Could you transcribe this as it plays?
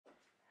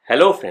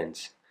Hello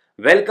friends,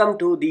 welcome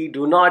to the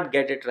Do Not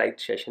Get It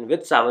Right session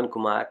with Savan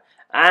Kumar,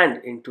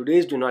 and in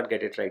today's Do Not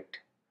Get It Right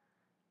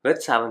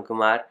with Savan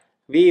Kumar,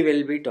 we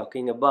will be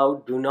talking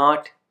about do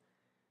not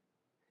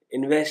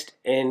invest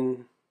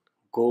in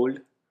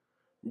gold,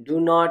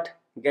 do not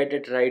get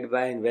it right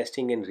by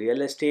investing in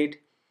real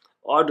estate,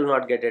 or do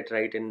not get it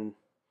right in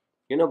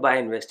by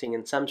investing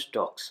in some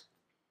stocks.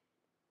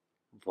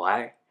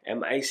 Why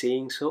am I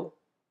saying so?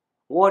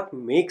 What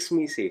makes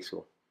me say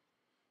so?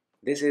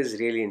 This is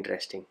really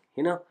interesting.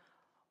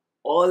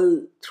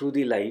 All through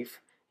the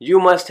life you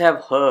must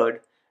have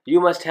heard, you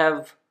must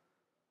have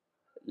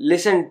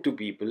listened to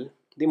people,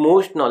 the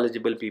most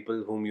knowledgeable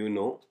people whom you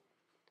know.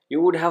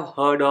 You would have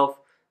heard of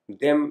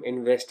them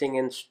investing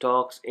in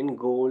stocks, in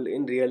gold,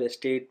 in real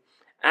estate,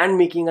 and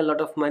making a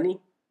lot of money.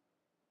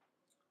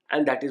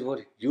 And that is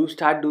what you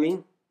start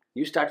doing.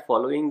 You start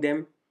following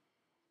them.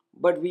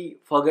 But we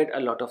forget a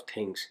lot of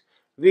things.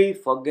 We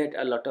forget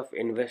a lot of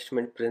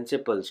investment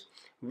principles.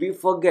 We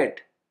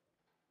forget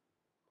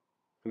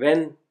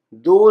when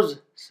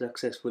those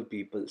successful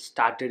people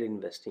started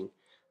investing.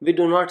 We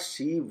do not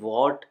see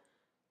what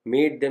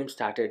made them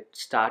start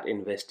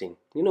investing.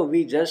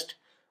 We just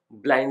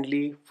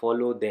blindly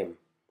follow them.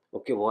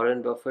 Okay,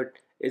 Warren Buffett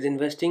is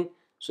investing,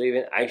 so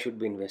even I should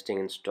be investing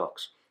in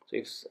stocks. So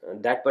if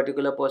that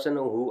particular person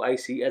who I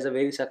see as a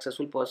very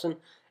successful person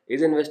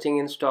is investing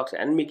in stocks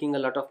and making a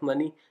lot of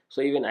money,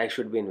 so even I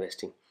should be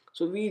investing.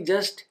 So we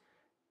just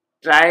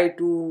try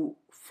to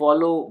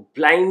follow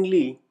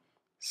blindly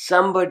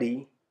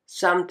somebody,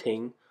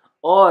 something,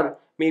 or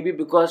maybe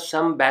because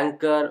some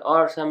banker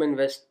or some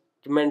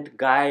investment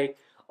guy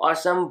or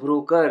some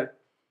broker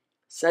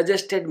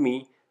suggested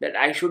me that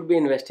I should be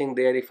investing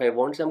there if I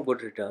want some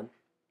good return,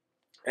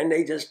 and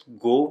I just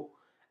go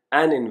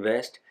and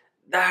invest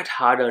that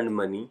hard earned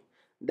money,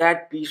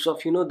 that piece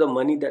of the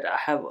money that I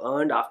have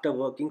earned after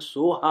working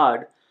so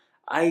hard.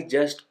 I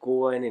just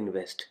go and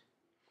invest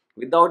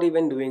without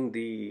even doing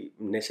the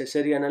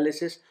necessary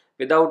analysis,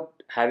 without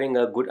having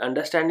a good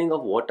understanding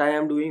of what I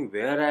am doing,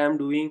 where I am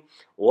doing,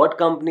 what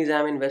companies I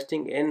am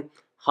investing in,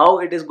 how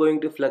it is going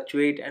to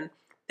fluctuate, and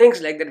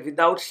things like that.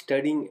 Without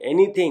studying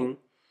anything,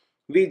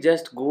 we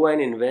just go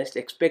and invest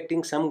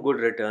expecting some good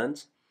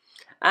returns.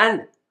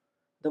 And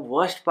the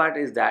worst part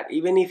is that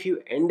even if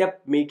you end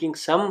up making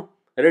some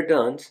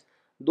returns,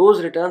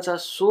 those returns are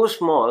so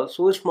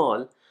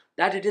small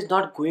that it is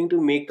not going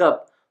to make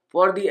up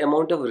for the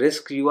amount of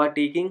risk you are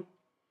taking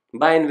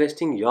by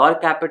investing your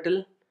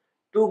capital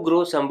to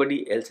grow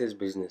somebody else's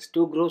business,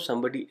 to grow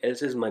somebody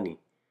else's money.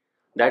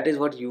 That is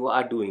what you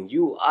are doing.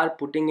 You are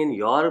putting in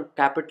your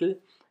capital,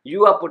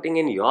 you are putting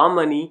in your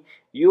money,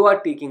 you are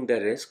taking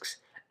the risks,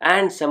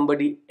 and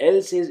somebody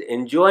else is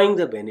enjoying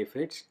the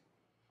benefits,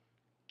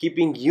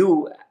 keeping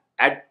you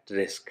at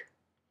risk.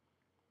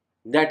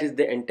 That is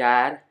the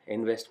entire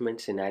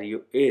investment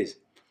scenario is.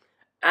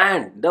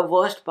 And the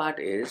worst part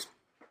is,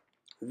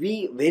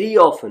 we very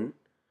often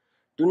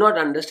do not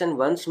understand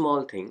one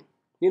small thing.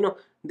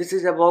 This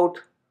is about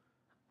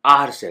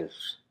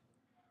ourselves.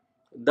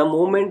 The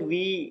moment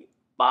we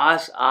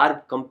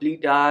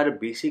complete our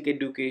basic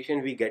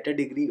education, we get a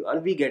degree or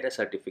we get a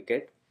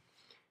certificate,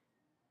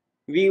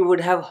 we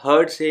would have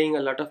heard saying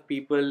a lot of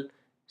people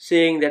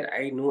saying that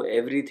I know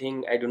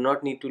everything, I do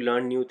not need to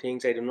learn new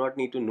things, I do not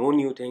need to know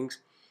new things.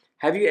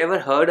 Have you ever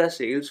heard a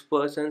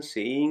salesperson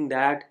saying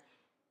that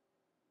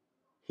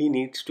he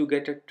needs to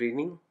get a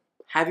training?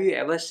 Have you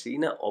ever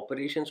seen an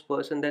operations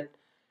person that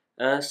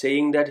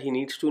saying that he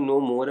needs to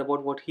know more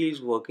about what he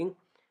is working,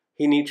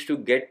 he needs to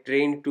get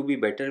trained to be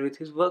better with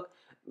his work?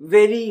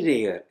 Very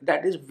rare.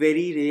 That is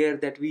very rare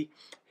that we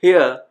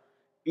hear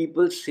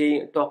people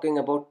say talking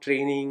about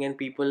training, and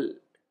people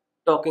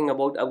talking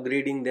about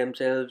upgrading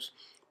themselves,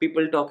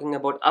 people talking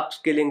about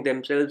upskilling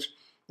themselves.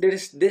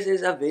 This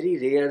is a very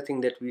rare thing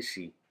that we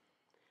see.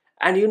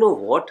 And you know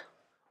what?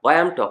 Why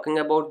I'm talking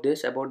about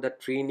this, about the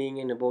training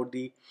and about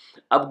the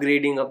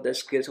upgrading of the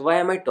skills? Why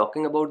am I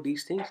talking about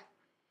these things?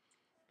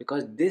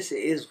 Because this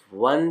is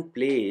one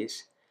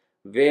place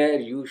where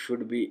you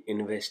should be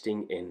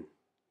investing in.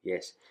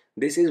 Yes,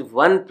 this is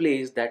one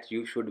place that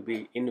you should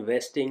be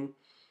investing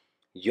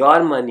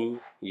your money,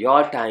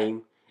 your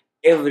time,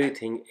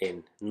 everything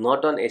in.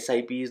 Not on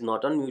SIPs,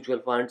 not on mutual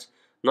funds,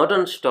 not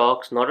on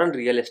stocks, not on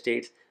real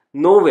estates,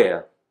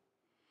 nowhere,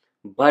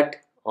 but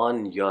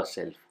on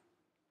yourself.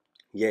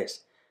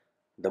 Yes,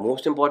 the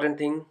most important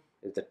thing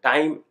is the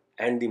time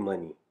and the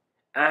money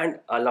and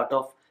a lot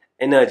of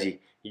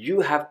energy.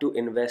 You have to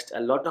invest a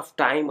lot of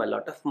time, a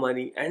lot of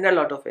money, and a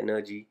lot of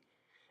energy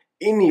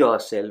in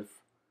yourself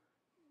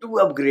to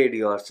upgrade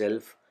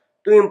yourself,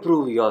 to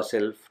improve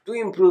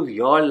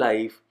your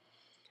life,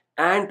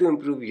 and to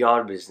improve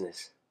your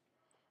business.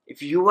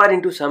 If you are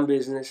into some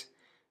business,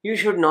 you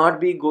should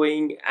not be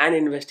going and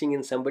investing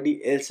in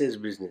somebody else's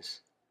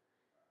business.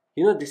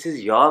 This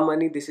is your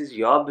money, this is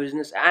your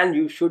business, and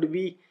you should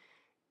be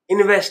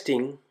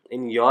investing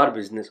in your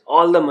business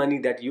all the money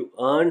that you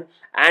earn.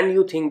 And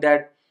you think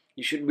that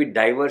you should be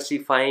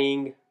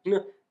diversifying.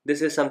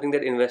 This is something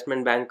that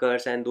investment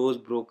bankers and those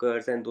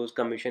brokers and those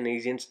commission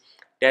agents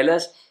tell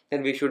us,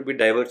 that we should be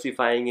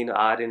diversifying in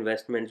our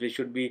investments. We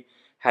should be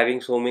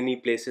having so many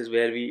places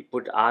where we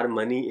put our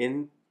money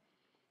in.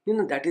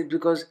 That is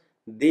because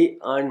they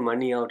earn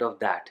money out of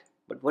that.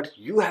 But what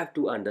you have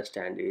to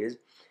understand is,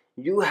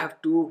 you have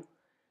to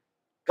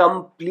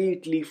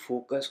completely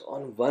focus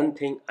on one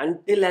thing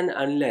until and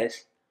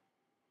unless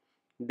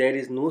there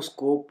is no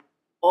scope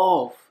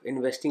of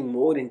investing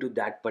more into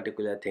that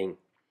particular thing.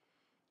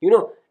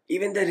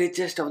 Even the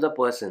richest of the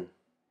person,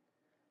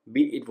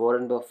 be it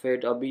Warren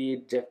Buffett or be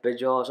it Jeff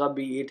Bezos or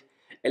be it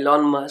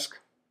Elon Musk,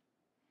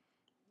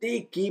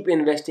 they keep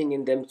investing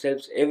in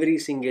themselves every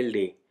single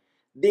day.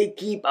 They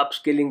keep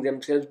upskilling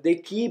themselves, they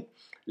keep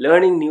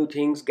learning new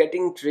things,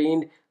 getting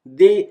trained.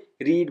 They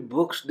read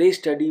books, they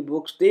study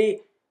books,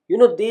 they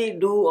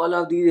do all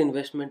of these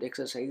investment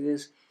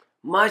exercises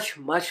much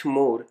much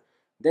more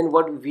than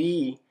what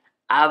we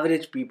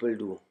average people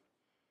do.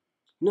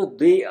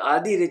 They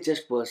are the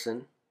richest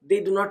person. They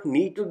do not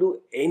need to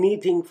do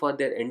anything for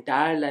their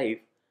entire life,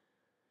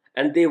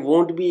 and they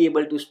won't be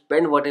able to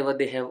spend whatever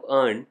they have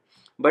earned,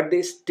 but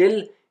they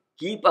still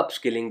keep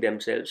upskilling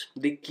themselves.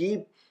 They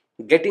keep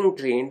getting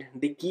trained,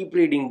 they keep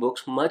reading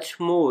books much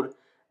more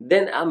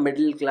than a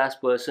middle class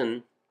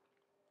person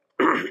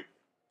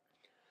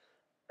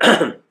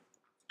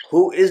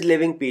who is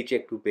living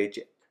paycheck to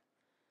paycheck.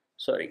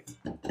 Sorry.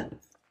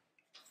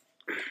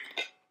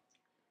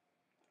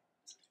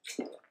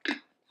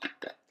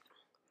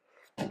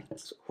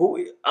 So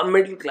a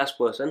middle class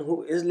person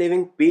who is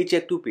living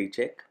paycheck to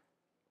paycheck,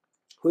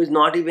 who is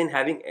not even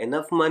having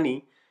enough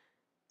money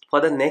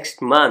for the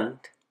next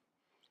month,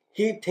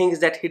 he thinks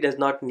that he does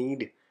not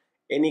need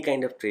any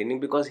kind of training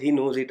because he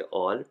knows it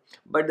all.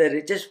 But the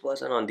richest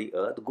person on the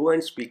earth, go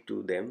and speak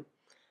to them.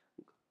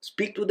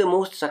 Speak to the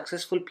most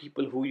successful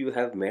people who you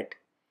have met.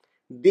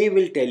 They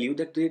will tell you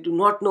that they do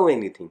not know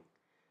anything.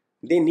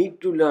 They need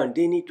to learn.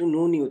 They need to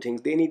know new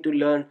things. They need to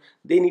learn.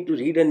 They need to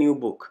read a new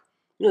book.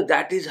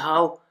 That is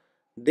how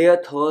their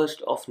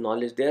thirst of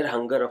knowledge, their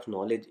hunger of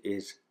knowledge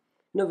is.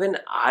 When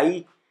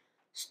I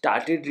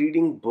started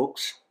reading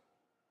books,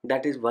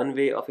 that is one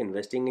way of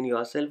investing in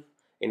yourself,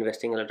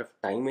 investing a lot of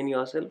time in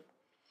yourself.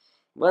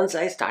 Once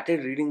I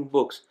started reading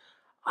books,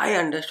 I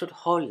understood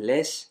how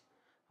less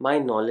my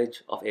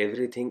knowledge of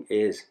everything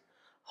is,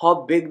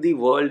 how big the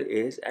world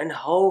is, and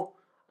how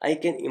I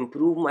can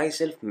improve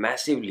myself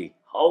massively.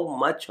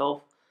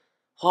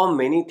 How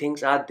many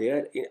things are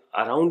there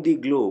around the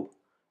globe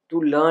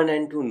to learn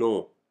and to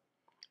know.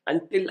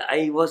 Until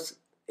I was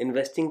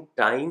investing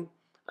time,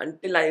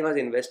 until I was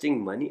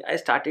investing money, I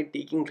started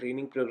taking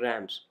training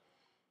programs.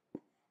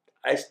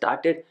 I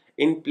started,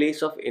 in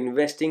place of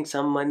investing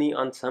some money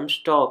on some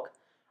stock,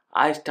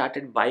 I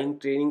started buying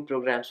training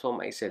programs for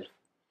myself.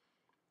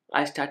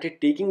 I started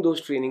taking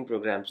those training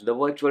programs, the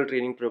virtual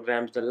training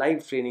programs, the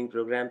live training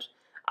programs.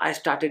 I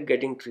started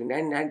getting trained,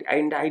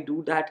 and I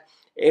do that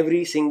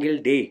every single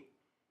day.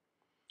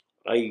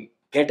 I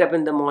get up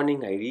in the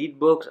morning, I read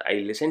books, I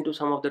listen to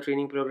some of the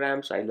training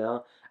programs, I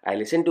learn, I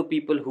listen to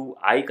people who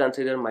I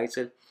consider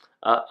myself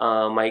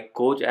my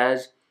coach,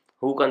 as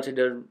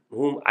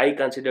whom I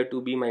consider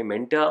to be my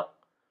mentor.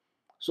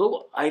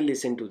 So I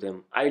listen to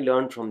them, I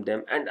learn from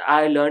them, and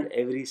I learn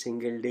every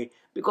single day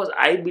because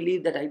I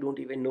believe that I don't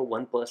even know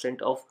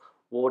 1% of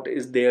what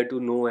is there to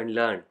know and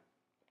learn.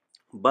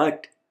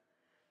 But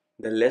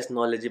the less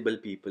knowledgeable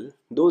people,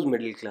 those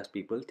middle class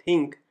people,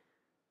 think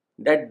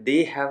that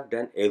they have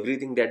done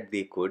everything that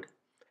they could,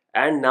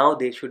 and now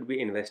they should be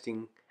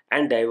investing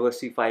and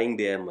diversifying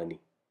their money.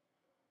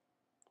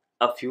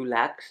 A few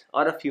lakhs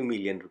or a few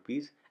million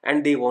rupees,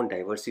 and they want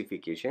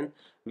diversification.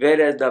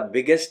 Whereas the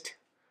biggest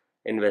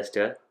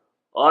investor,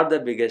 or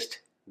the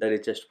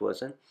richest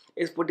person,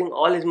 is putting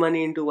all his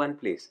money into one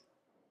place.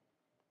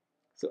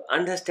 So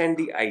understand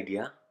the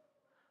idea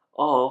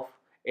of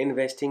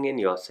investing in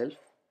yourself,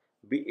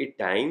 be it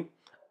time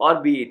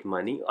or be it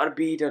money or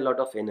be it a lot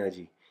of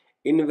energy.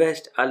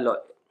 Invest a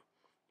lot,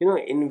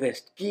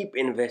 invest, keep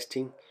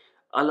investing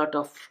a lot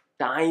of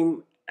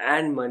time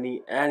and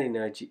money and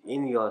energy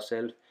in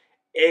yourself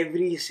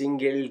every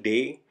single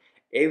day,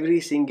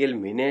 every single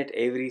minute,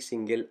 every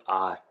single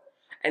hour.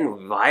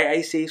 And why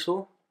I say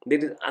so, there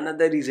is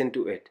another reason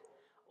to it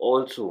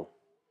also.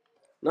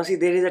 Now see,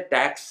 there is a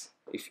tax.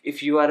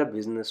 If you are a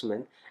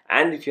businessman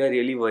and if you are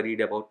really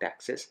worried about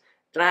taxes,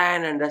 try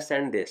and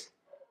understand this.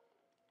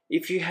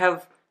 If you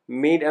have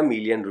made $1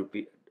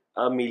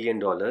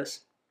 million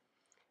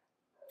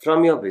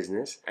from your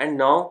business, and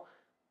now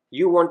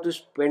you want to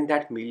spend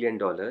that $1 million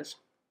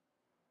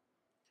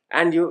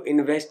and you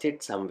invest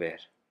it somewhere,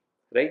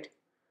 right?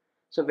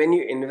 So when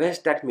you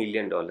invest that $1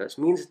 million,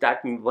 means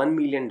that $1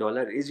 million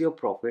is your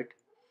profit,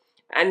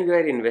 and you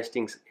are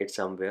investing it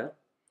somewhere.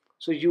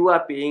 So you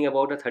are paying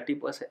about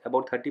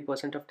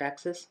 30% of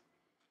taxes.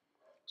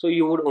 So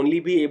you would only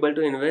be able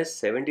to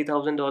invest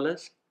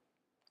 $70,000,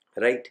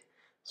 right?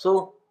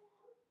 So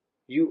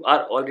you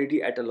are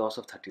already at a loss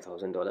of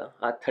 $30,000.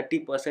 A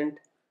 30%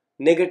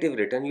 negative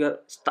return. You are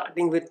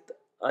starting with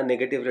a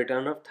negative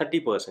return of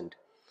 30%.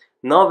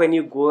 Now when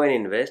you go and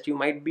invest, you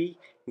might be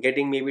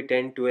getting maybe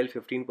 10, 12,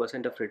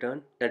 15% of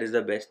return. That is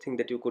the best thing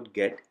that you could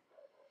get.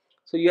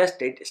 So you are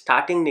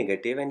starting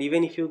negative, and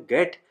even if you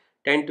get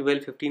 10, 12,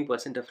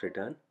 15% of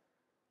return,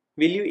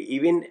 will you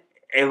even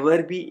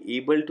ever be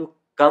able to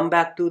come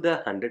back to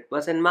the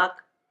 100%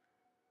 mark?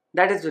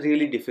 That is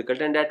really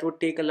difficult, and that would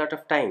take a lot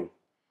of time.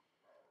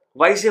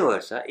 Vice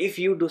versa, if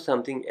you do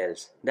something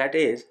else, that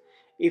is,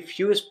 if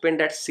you spend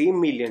that same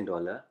 $1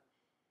 million,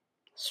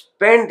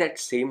 spend that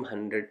same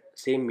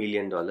 $1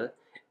 million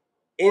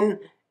in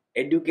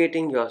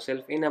educating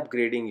yourself, in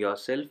upgrading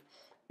yourself,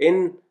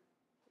 in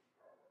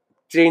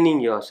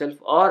training yourself,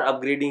 or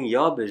upgrading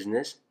your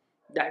business,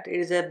 that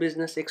is a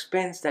business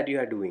expense that you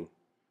are doing.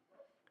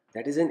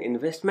 That is an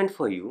investment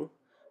for you,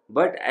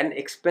 but an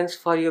expense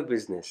for your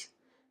business.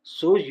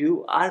 So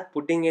you are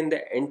putting in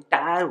the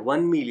entire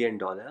 $1 million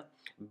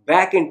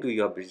back into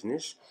your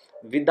business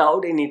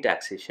without any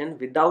taxation,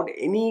 without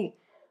any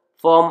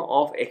form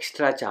of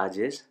extra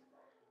charges.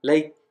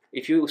 Like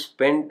if you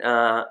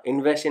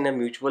invest in a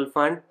mutual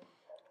fund,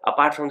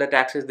 apart from the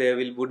taxes, there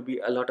would be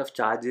a lot of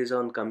charges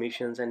on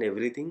commissions and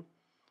everything.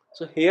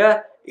 So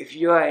here, if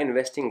you are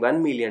investing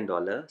 $1 million,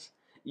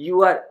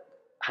 you are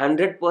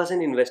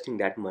 100% investing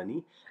that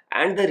money,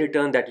 and the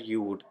return that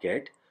you would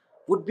get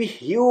would be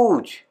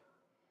huge.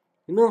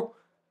 You know,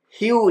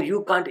 huge.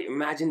 You can't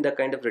imagine the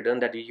kind of return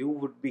that you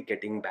would be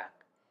getting back.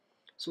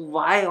 So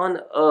why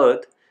on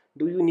earth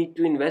do you need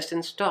to invest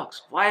in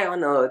stocks? Why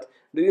on earth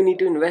do you need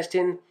to invest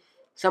in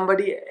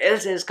somebody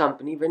else's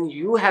company when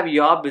you have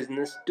your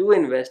business to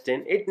invest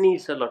in? It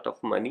needs a lot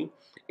of money,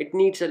 it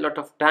needs a lot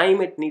of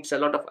time, it needs a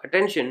lot of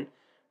attention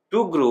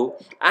to grow,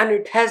 and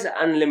it has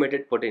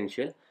unlimited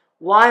potential.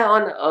 Why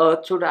on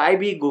earth should I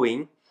be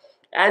going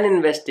and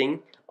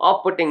investing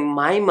or putting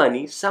my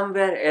money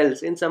somewhere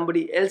else in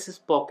somebody else's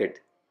pocket?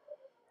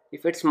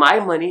 If it's my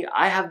money,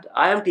 I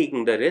am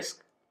taking the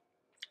risk.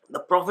 The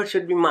profit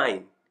should be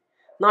mine,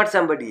 not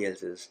somebody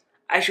else's.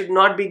 I should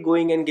not be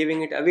going and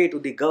giving it away to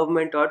the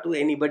government or to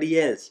anybody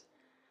else.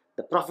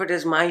 The profit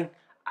is mine.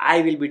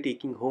 I will be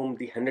taking home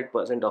the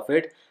 100% of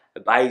it.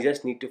 I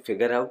just need to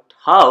figure out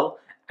how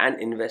an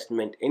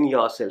investment in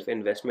yourself,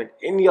 investment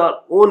in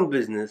your own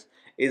business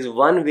is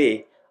one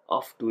way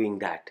of doing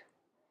that.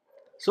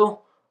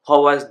 So,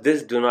 how was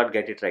this Do Not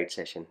Get It Right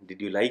session?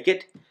 Did you like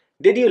it?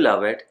 Did you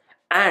love it?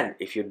 And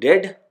if you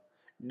did,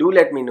 do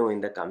let me know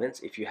in the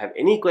comments. If you have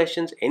any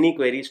questions, any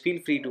queries,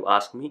 feel free to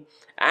ask me.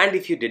 And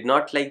if you did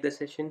not like the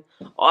session,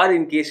 or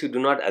in case you do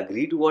not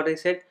agree to what I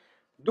said,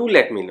 do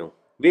let me know.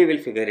 We will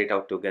figure it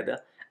out together.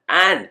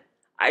 And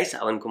I,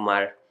 Savan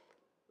Kumar,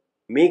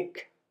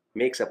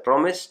 makes a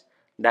promise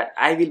that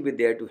I will be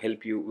there to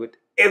help you with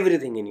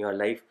everything in your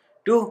life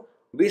to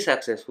be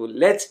successful.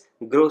 Let's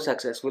grow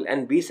successful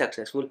and be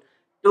successful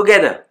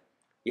together.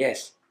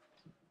 Yes,